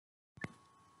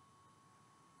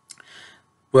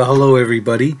Well, hello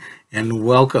everybody, and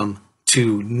welcome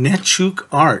to Nechuk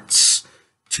Arts.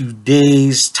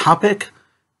 Today's topic,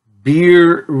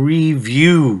 beer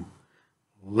review.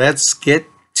 Let's get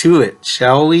to it,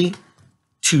 shall we?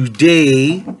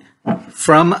 Today,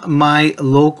 from my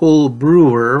local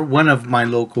brewer, one of my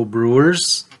local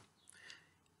brewers,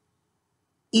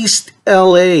 East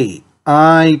LA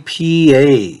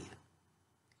IPA.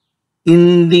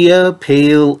 India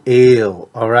Pale Ale.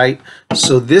 All right,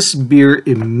 so this beer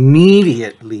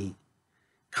immediately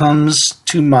comes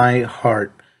to my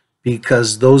heart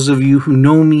because those of you who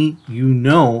know me, you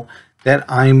know that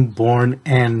I'm born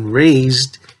and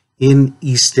raised in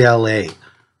East LA.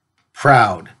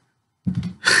 Proud.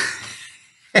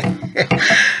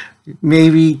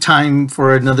 Maybe time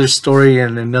for another story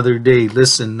and another day.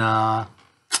 Listen,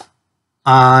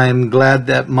 I'm glad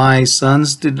that my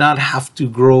sons did not have to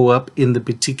grow up in the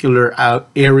particular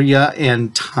area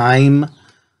and time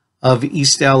of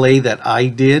East LA that I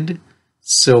did.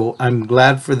 So I'm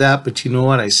glad for that. But you know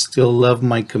what? I still love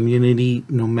my community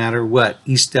no matter what.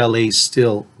 East LA is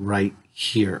still right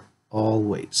here,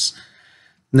 always.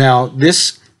 Now,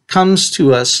 this comes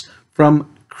to us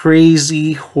from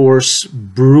Crazy Horse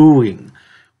Brewing,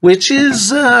 which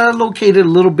is located a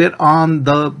little bit on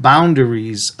the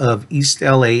boundaries of East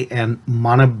LA and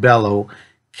Montebello,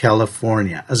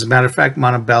 California. As a matter of fact,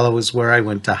 Montebello is where I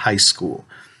went to high school.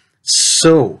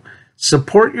 So,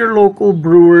 support your local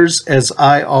brewers, as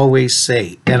I always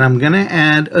say. And I'm going to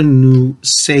add a new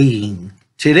saying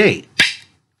today.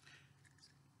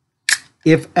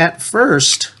 If at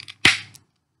first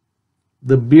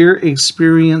the beer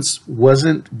experience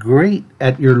wasn't great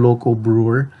at your local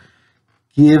brewer,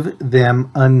 give them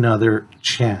another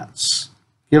chance.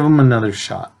 Give them another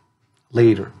shot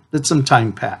later. Let some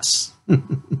time pass.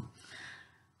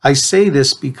 I say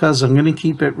this because I'm going to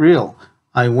keep it real.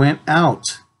 I went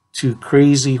out to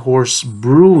Crazy Horse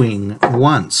Brewing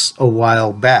once a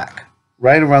while back,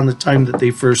 right around the time that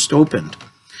they first opened.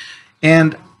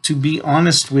 And to be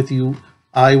honest with you,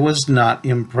 I was not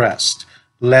impressed.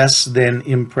 Less than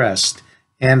impressed.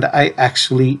 And I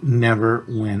actually never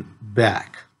went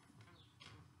back.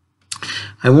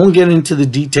 I won't get into the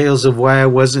details of why I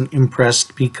wasn't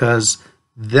impressed because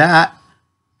that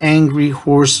Angry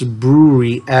Horse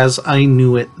Brewery, as I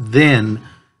knew it then,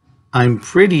 I'm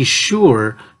pretty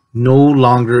sure no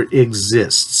longer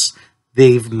exists.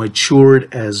 They've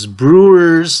matured as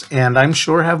brewers and I'm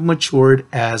sure have matured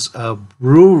as a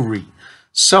brewery.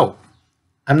 So,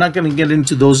 I'm not going to get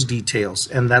into those details,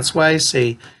 and that's why I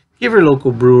say give your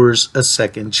local brewers a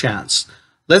second chance.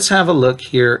 Let's have a look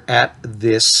here at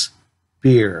this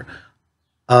beer.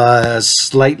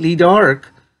 Slightly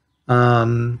dark.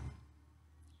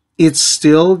 It's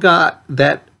still got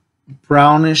that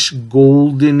brownish,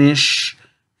 goldenish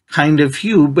kind of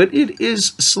hue, but it is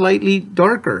slightly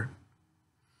darker.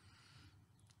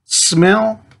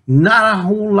 Smell, not a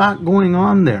whole lot going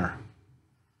on there.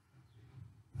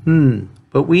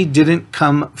 But we didn't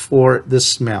come for the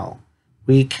smell.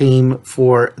 We came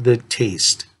for the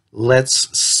taste.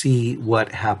 Let's see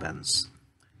what happens.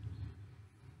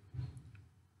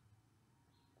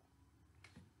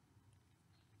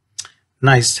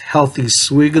 Nice healthy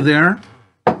swig there.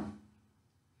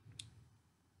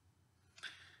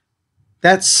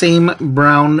 That same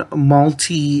brown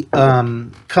malty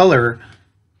color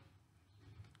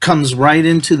comes right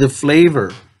into the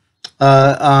flavor.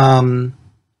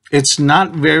 It's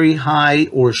not very high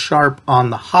or sharp on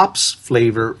the hops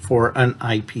flavor for an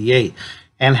IPA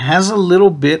and has a little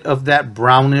bit of that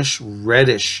brownish,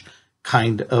 reddish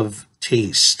kind of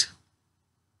taste.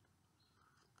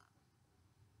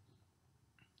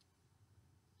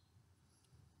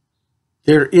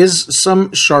 There is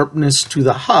some sharpness to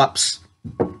the hops,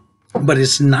 but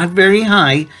it's not very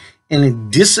high and it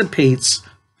dissipates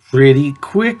pretty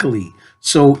quickly.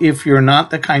 So if you're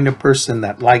not the kind of person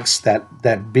that likes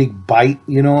that big bite,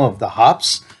 you know, of the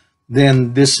hops,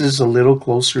 then this is a little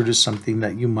closer to something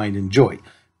that you might enjoy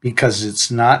because it's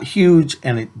not huge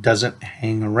and it doesn't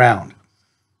hang around.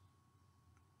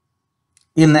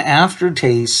 In the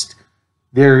aftertaste,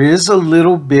 there is a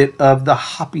little bit of the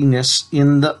hoppiness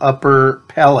in the upper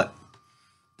palate.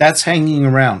 That's hanging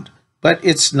around, but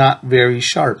it's not very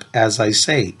sharp, as I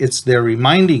say. It's there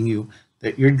reminding you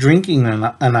that you're drinking an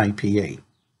IPA.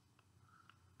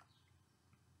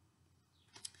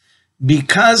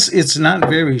 Because it's not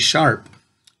very sharp,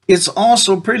 it's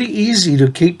also pretty easy to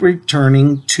keep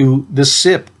returning to the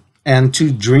sip and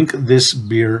to drink this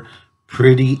beer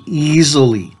pretty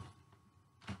easily.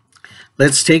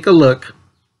 Let's take a look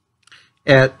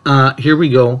at, here we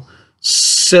go,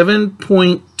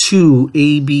 7.2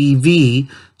 ABV,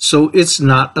 so it's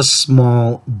not a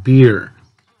small beer.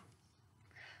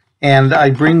 And I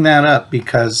bring that up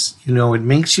because, you know, it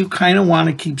makes you kind of want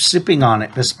to keep sipping on it,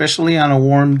 especially on a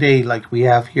warm day like we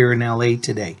have here in LA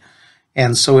today.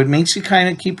 And so it makes you kind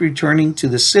of keep returning to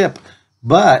the sip,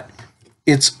 but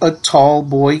it's a tall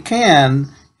boy can,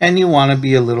 and you want to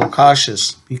be a little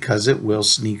cautious because it will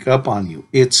sneak up on you.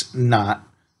 It's not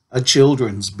a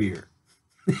children's beer.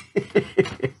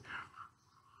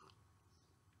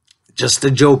 Just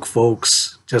a joke,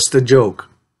 folks. Just a joke.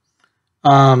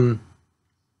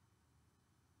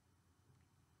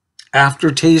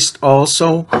 Aftertaste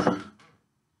also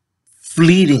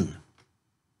fleeting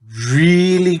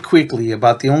really quickly.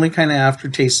 About the only kind of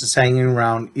aftertaste that's hanging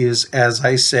around is, as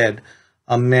I said,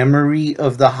 a memory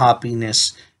of the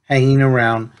hoppiness hanging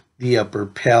around the upper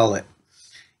palate.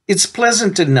 It's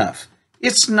pleasant enough.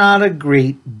 It's not a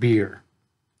great beer,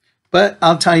 but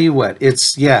I'll tell you what,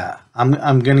 it's, yeah,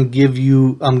 I'm gonna give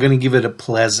it a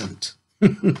pleasant.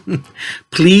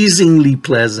 Pleasingly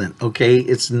pleasant, okay?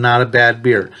 It's not a bad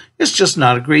beer. It's just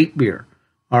not a great beer,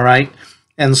 all right?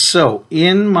 And so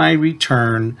in my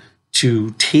return to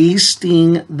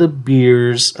tasting the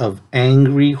beers of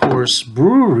Angry Horse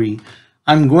Brewery,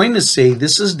 I'm going to say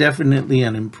this is definitely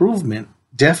an improvement,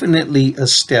 definitely a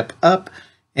step up,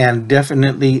 and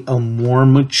definitely a more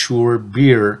mature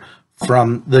beer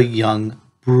from the young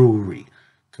brewery.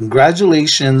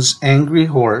 Congratulations, Angry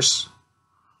Horse.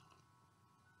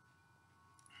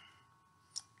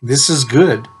 This is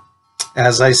good.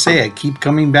 As I say, I keep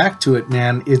coming back to it,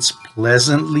 man. It's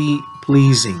pleasantly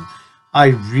pleasing. I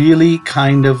really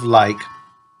kind of like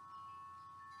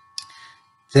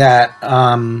that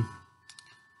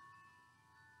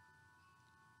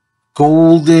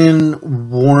golden,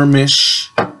 warmish,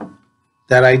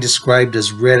 that I described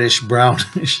as reddish,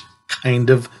 brownish kind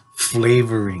of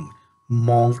flavoring.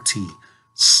 Malty,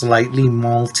 slightly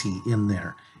malty in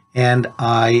there. And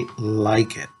I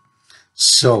like it.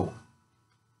 So,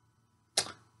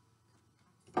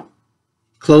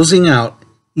 closing out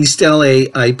East LA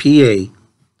IPA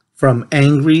from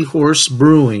Angry Horse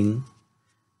Brewing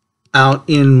out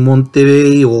in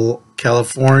Montevideo,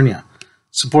 California.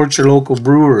 Support your local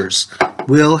brewers.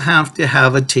 We'll have to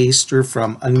have a taster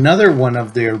from another one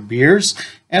of their beers,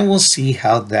 and we'll see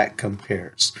how that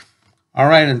compares. All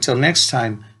right, until next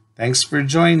time, thanks for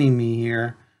joining me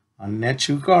here on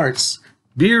Netchuk Arts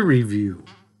Beer Review.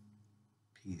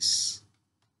 Peace.